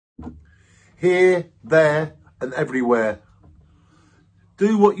Here, there, and everywhere.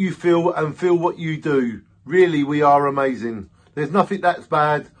 Do what you feel and feel what you do. Really, we are amazing. There's nothing that's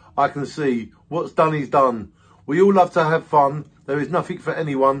bad, I can see. What's done is done. We all love to have fun. There is nothing for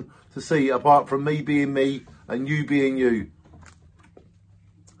anyone to see apart from me being me and you being you.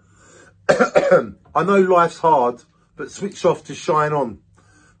 I know life's hard, but switch off to shine on.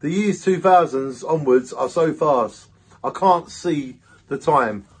 The years 2000s onwards are so fast. I can't see the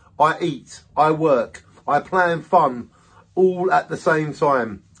time. I eat, I work, I plan fun, all at the same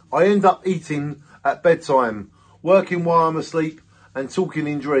time. I end up eating at bedtime, working while I'm asleep and talking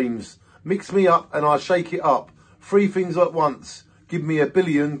in dreams. Mix me up and I shake it up. 3 things at once. Give me 1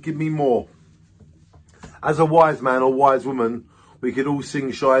 billion, give me more. As a wise man or wise woman, we could all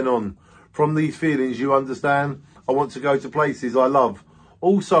sing Shine On. From these feelings, you understand, I want to go to places I love.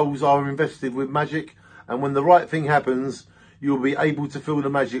 All souls are invested with magic, and when the right thing happens, you'll be able to feel the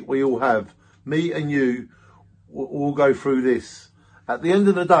magic we all have. Me and you will all go through this. At the end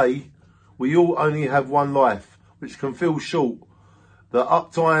of the day, we all only have one life, which can feel short. The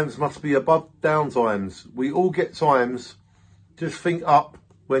up times must be above down times. We all get times. Just think up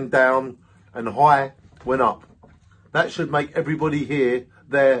when down and high when up. That should make everybody here,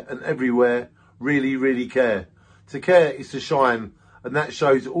 there and everywhere really, really care. To care is to shine, and that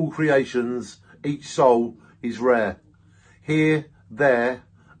shows all creations, each soul is rare. Here, there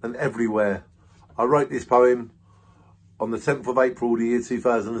and everywhere. I wrote this poem on the 10th of April, the year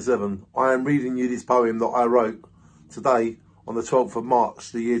 2007. I am reading you this poem that I wrote today on the 12th of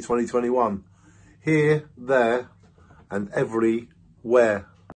March, the year 2021. Here, there and everywhere.